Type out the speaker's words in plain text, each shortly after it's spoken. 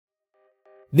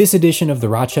This edition of the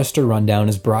Rochester Rundown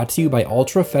is brought to you by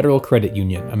Ultra Federal Credit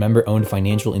Union, a member-owned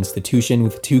financial institution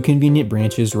with 2 convenient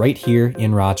branches right here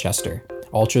in Rochester.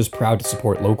 Ultra is proud to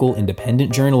support local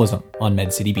independent journalism on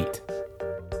MedCity Beat.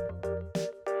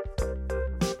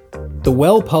 The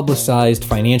well-publicized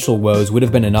financial woes would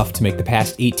have been enough to make the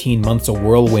past 18 months a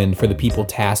whirlwind for the people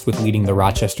tasked with leading the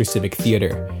Rochester Civic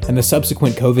Theater, and the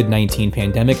subsequent COVID-19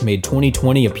 pandemic made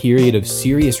 2020 a period of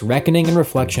serious reckoning and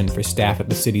reflection for staff at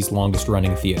the city's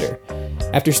longest-running theater.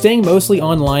 After staying mostly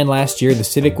online last year, the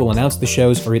Civic will announce the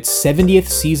shows for its 70th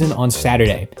season on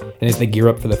Saturday, and as they gear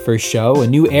up for the first show, a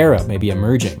new era may be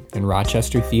emerging in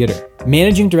Rochester theater.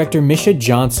 Managing Director Misha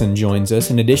Johnson joins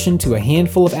us in addition to a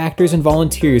handful of actors and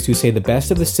volunteers who say the best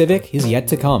of the Civic is yet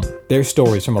to come. Their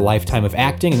stories from a lifetime of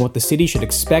acting and what the city should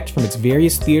expect from its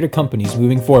various theater companies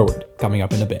moving forward, coming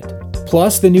up in a bit.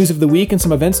 Plus, the news of the week and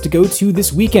some events to go to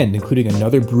this weekend, including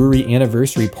another brewery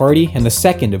anniversary party and the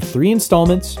second of 3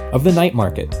 installments of the Night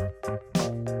Market.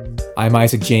 I'm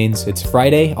Isaac Janes. It's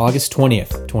Friday, August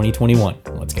 20th, 2021.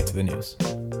 Let's get to the news.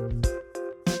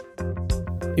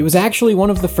 It was actually one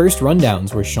of the first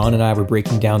rundowns where Sean and I were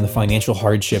breaking down the financial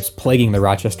hardships plaguing the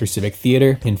Rochester Civic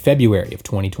Theater in February of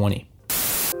 2020.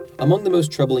 Among the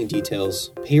most troubling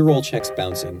details, payroll checks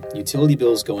bouncing, utility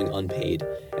bills going unpaid,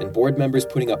 and board members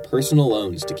putting up personal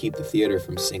loans to keep the theater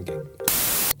from sinking.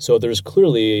 So there's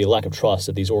clearly a lack of trust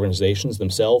that these organizations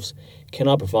themselves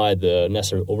cannot provide the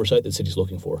necessary oversight that the city's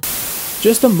looking for.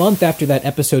 Just a month after that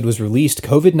episode was released,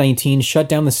 COVID-19 shut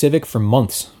down the Civic for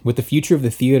months. With the future of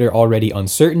the theater already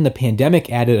uncertain, the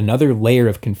pandemic added another layer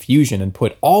of confusion and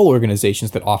put all organizations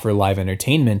that offer live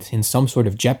entertainment in some sort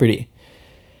of jeopardy.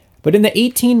 But in the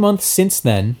 18 months since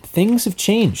then, things have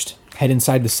changed. Head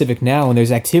inside the Civic now and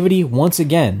there's activity once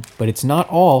again, but it's not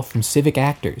all from Civic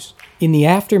actors. In the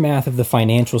aftermath of the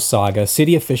financial saga,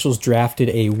 city officials drafted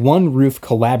a one-roof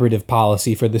collaborative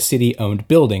policy for the city-owned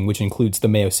building, which includes the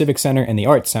Mayo Civic Center and the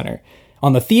Arts Center.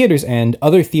 On the theater's end,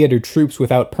 other theater troupes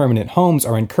without permanent homes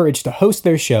are encouraged to host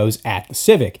their shows at the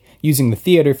Civic, using the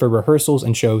theater for rehearsals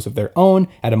and shows of their own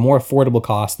at a more affordable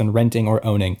cost than renting or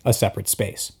owning a separate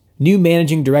space. New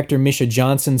Managing Director Misha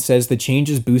Johnson says the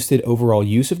changes boosted overall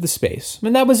use of the space,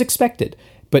 and that was expected,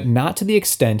 but not to the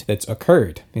extent that's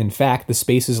occurred. In fact, the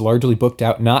space is largely booked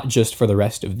out not just for the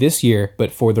rest of this year,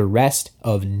 but for the rest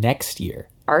of next year.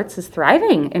 Arts is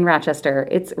thriving in Rochester.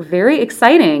 It's very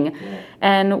exciting.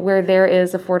 And where there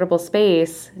is affordable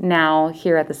space now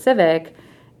here at the Civic,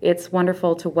 it's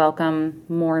wonderful to welcome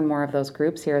more and more of those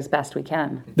groups here as best we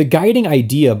can. The guiding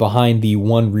idea behind the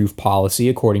one roof policy,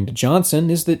 according to Johnson,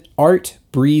 is that art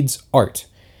breeds art.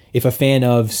 If a fan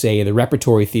of, say, the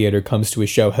Repertory Theater comes to a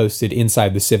show hosted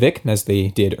inside the Civic, as they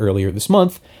did earlier this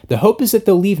month, the hope is that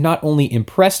they'll leave not only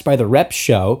impressed by the Rep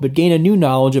show, but gain a new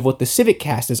knowledge of what the Civic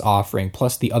cast is offering,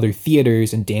 plus the other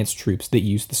theaters and dance troupes that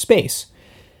use the space.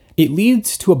 It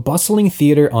leads to a bustling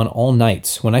theater on all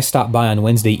nights. When I stopped by on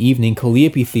Wednesday evening,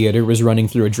 Calliope Theater was running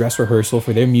through a dress rehearsal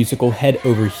for their musical Head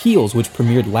Over Heels, which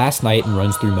premiered last night and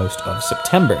runs through most of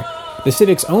September. The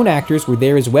Civic's own actors were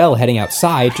there as well, heading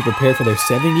outside to prepare for their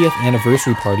 70th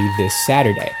anniversary party this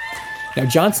Saturday. Now,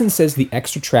 Johnson says the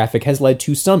extra traffic has led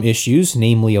to some issues,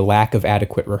 namely a lack of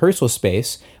adequate rehearsal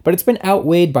space, but it's been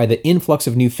outweighed by the influx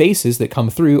of new faces that come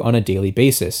through on a daily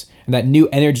basis, and that new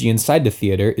energy inside the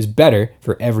theater is better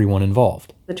for everyone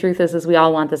involved. The truth is we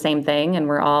all want the same thing, and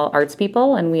we're all arts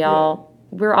people, and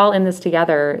we're all in this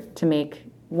together to make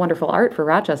wonderful art for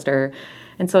Rochester.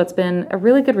 And so it's been a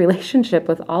really good relationship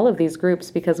with all of these groups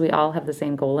because we all have the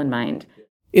same goal in mind.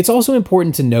 It's also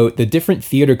important to note that different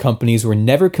theater companies were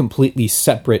never completely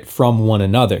separate from one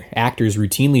another. Actors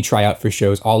routinely try out for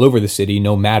shows all over the city,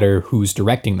 no matter who's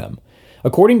directing them.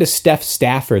 According to Steph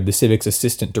Stafford, the Civic's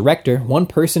assistant director, one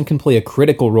person can play a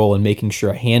critical role in making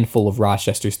sure a handful of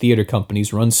Rochester's theater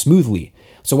companies run smoothly.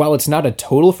 So while it's not a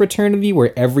total fraternity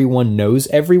where everyone knows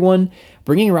everyone,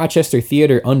 bringing Rochester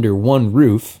Theater under one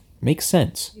roof makes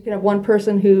sense. You can have one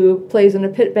person who plays in a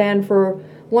pit band for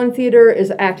one theater,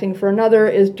 is acting for another,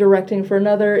 is directing for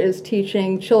another, is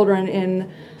teaching children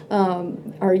in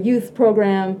our youth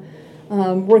program,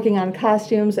 working on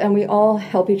costumes, and we all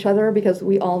help each other because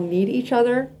we all need each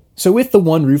other. So with the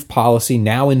one roof policy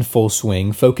now in full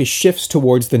swing, focus shifts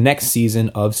towards the next season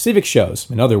of Civic shows.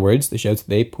 In other words, the shows that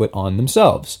they put on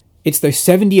themselves. It's their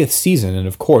 70th season, and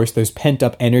of course, there's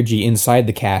pent-up energy inside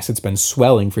the cast that's been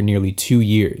swelling for nearly 2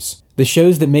 years. The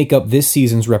shows that make up this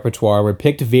season's repertoire were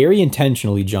picked very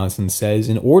intentionally, Johnson says,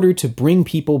 in order to bring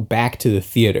people back to the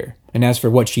theater. And as for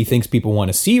what she thinks people want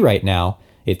to see right now,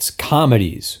 it's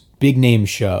comedies, big-name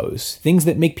shows, things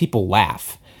that make people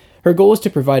laugh. Her goal is to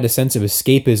provide a sense of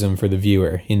escapism for the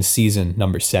viewer in season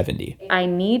number 70. I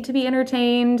need to be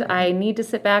entertained. I need to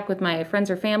sit back with my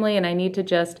friends or family, and I need to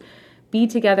just be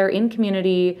together in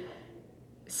community,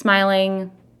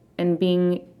 smiling and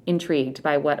being intrigued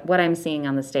by what I'm seeing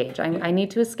on the stage. I need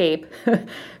to escape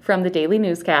from the daily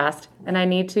newscast, and I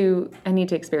need to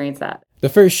experience that. The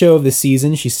first show of the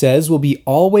season, she says, will be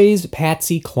Always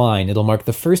Patsy Cline. It'll mark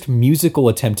the first musical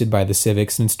attempted by the Civic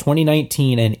since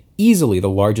 2019 and easily the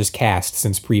largest cast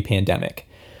since pre-pandemic.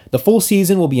 The full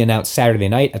season will be announced Saturday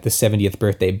night at the 70th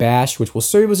Birthday Bash, which will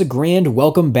serve as a grand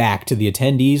welcome back to the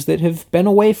attendees that have been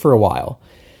away for a while.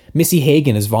 Missy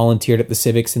Hagen has volunteered at the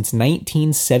Civic since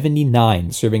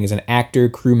 1979, serving as an actor,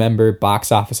 crew member,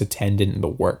 box office attendant, and the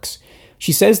works.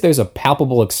 She says there's a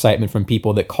palpable excitement from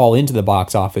people that call into the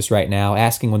box office right now,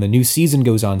 asking when the new season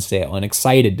goes on sale and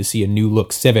excited to see a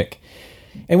new-look Civic.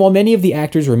 And while many of the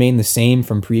actors remain the same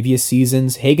from previous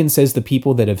seasons, Hagen says the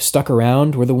people that have stuck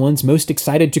around were the ones most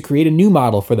excited to create a new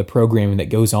model for the programming that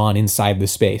goes on inside the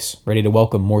space, ready to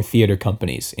welcome more theater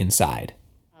companies inside.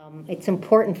 It's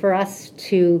important for us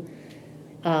to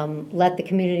let the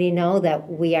community know that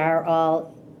we are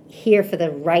all here for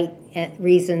the right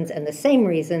reasons, and the same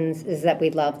reasons is that we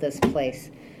love this place.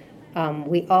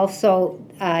 We also,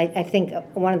 I think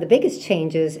one of the biggest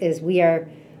changes is we are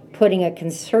putting a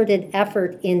concerted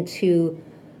effort into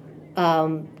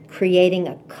creating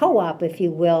a co-op, if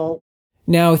you will.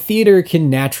 Now, theater can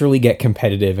naturally get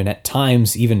competitive and at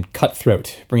times even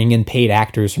cutthroat. Bringing in paid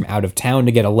actors from out of town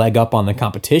to get a leg up on the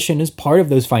competition is part of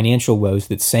those financial woes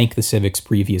that sank the Civic's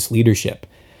previous leadership.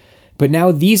 But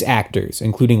now these actors,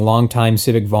 including longtime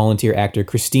Civic volunteer actor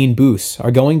Christine Boos,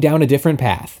 are going down a different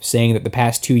path, saying that the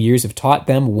past 2 years have taught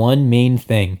them one main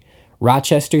thing: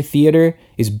 Rochester theater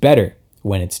is better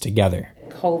when it's together.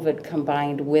 COVID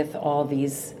combined with all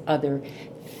these other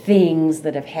things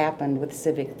that have happened with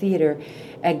Civic Theater,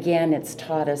 again, it's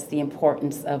taught us the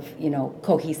importance of,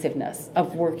 cohesiveness,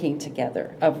 of working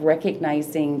together, of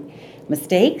recognizing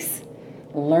mistakes,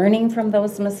 learning from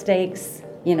those mistakes,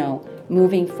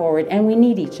 moving forward, and we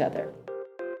need each other.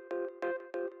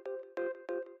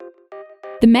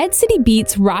 The MedCity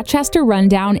Beats Rochester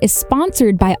Rundown is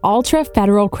sponsored by Ultra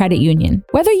Federal Credit Union.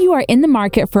 Whether you are in the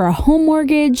market for a home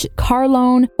mortgage, car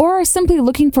loan, or are simply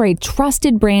looking for a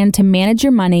trusted brand to manage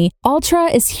your money, Ultra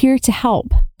is here to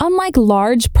help. Unlike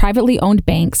large privately owned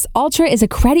banks, Ultra is a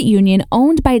credit union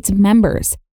owned by its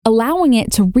members, allowing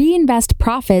it to reinvest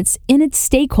profits in its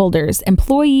stakeholders,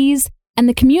 employees, and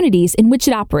the communities in which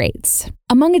it operates.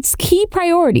 Among its key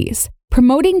priorities,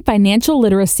 promoting financial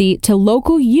literacy to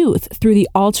local youth through the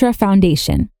Ultra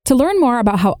Foundation. To learn more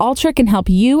about how Ultra can help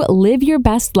you live your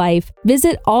best life,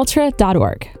 visit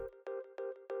ultra.org.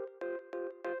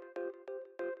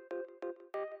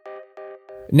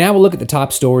 Now we'll look at the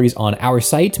top stories on our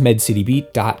site,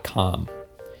 medcitybeat.com.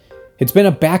 It's been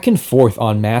a back and forth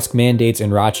on mask mandates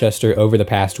in Rochester over the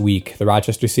past week. The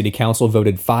Rochester City Council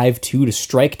voted 5-2 to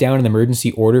strike down an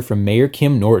emergency order from Mayor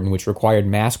Kim Norton, which required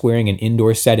mask wearing in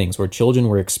indoor settings where children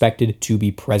were expected to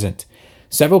be present.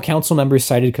 Several council members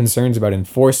cited concerns about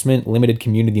enforcement, limited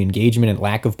community engagement, and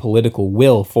lack of political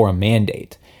will for a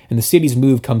mandate. And the city's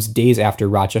move comes days after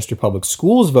Rochester Public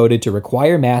Schools voted to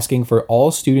require masking for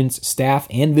all students, staff,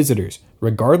 and visitors,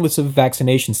 regardless of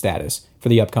vaccination status, for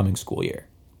the upcoming school year.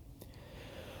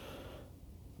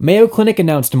 Mayo Clinic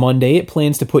announced Monday it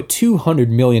plans to put $200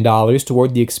 million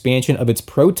toward the expansion of its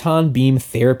proton beam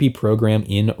therapy program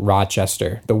in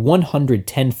Rochester. The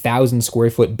 110,000 square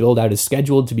foot build-out is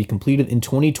scheduled to be completed in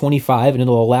 2025, and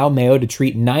it'll allow Mayo to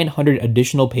treat 900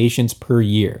 additional patients per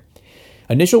year.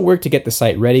 Initial work to get the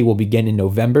site ready will begin in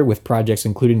November, with projects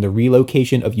including the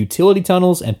relocation of utility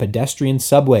tunnels and pedestrian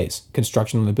subways.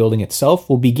 Construction on the building itself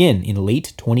will begin in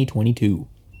late 2022.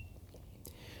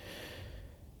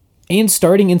 And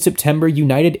starting in September,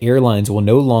 United Airlines will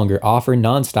no longer offer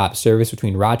nonstop service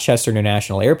between Rochester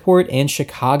International Airport and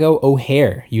Chicago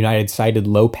O'Hare. United cited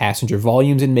low passenger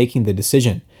volumes in making the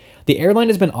decision. The airline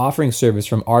has been offering service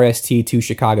from RST to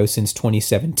Chicago since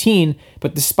 2017,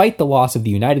 but despite the loss of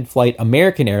the United flight,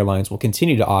 American Airlines will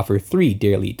continue to offer 3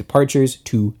 daily departures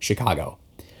to Chicago.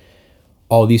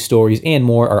 All these stories and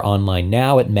more are online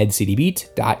now at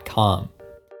medcitybeat.com.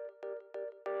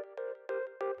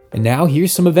 And now,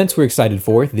 here's some events we're excited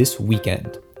for this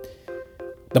weekend.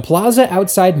 The plaza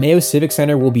outside Mayo Civic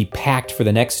Center will be packed for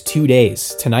the next 2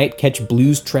 days. Tonight, catch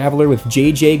Blues Traveler with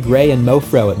JJ Gray and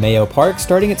Mofro at Mayo Park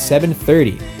starting at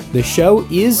 7:30. The show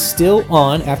is still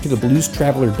on after the Blues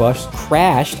Traveler bus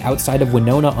crashed outside of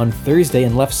Winona on Thursday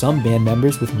and left some band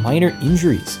members with minor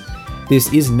injuries.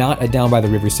 This is not a Down by the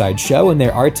Riverside show, and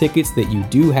there are tickets that you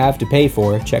do have to pay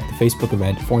for. Check the Facebook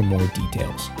event for more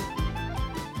details.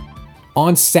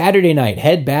 On Saturday night,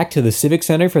 head back to the Civic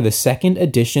Center for the second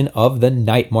edition of the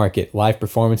Night Market. Live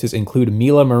performances include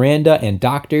Mila Miranda and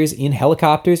Doctors in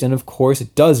Helicopters, and of course,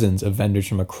 dozens of vendors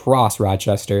from across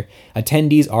Rochester.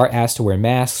 Attendees are asked to wear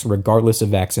masks regardless of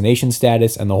vaccination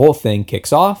status, and the whole thing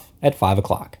kicks off at 5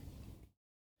 o'clock.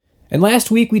 And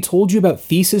last week, we told you about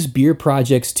Thesis Beer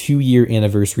Project's 2-year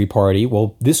anniversary party.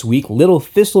 Well, this week, Little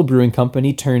Thistle Brewing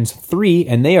Company turns 3,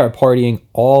 and they are partying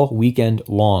all weekend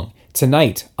long.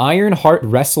 Tonight, Iron Heart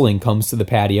Wrestling comes to the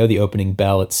patio, the opening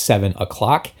bell at 7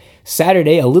 o'clock.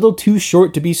 Saturday, A Little Too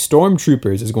Short to Be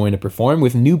Stormtroopers is going to perform,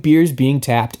 with new beers being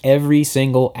tapped every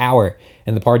single hour.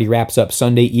 And the party wraps up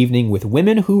Sunday evening with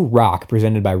Women Who Rock,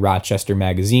 presented by Rochester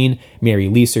Magazine. Mary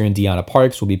Leeser and Deanna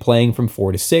Parks will be playing from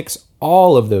 4 to 6.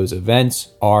 All of those events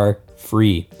are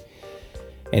free.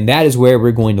 And that is where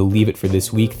we're going to leave it for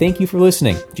this week. Thank you for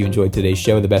listening. If you enjoyed today's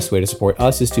show, the best way to support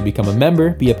us is to become a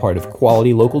member, be a part of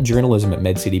quality local journalism at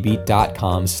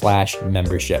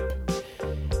medcitybeat.com/membership.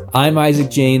 I'm Isaac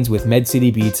Janes with Med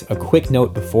City Beats. A quick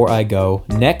note before I go.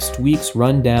 Next week's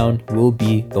rundown will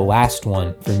be the last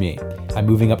one for me. I'm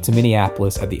moving up to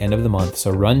Minneapolis at the end of the month,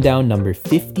 so rundown number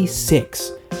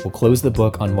 56 will close the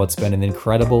book on what's been an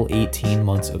incredible 18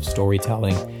 months of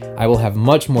storytelling. I will have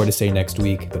much more to say next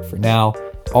week, but for now,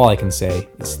 all I can say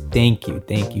is thank you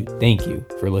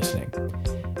for listening.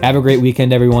 Have a great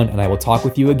weekend, everyone, and I will talk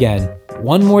with you again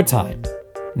one more time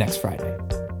next Friday.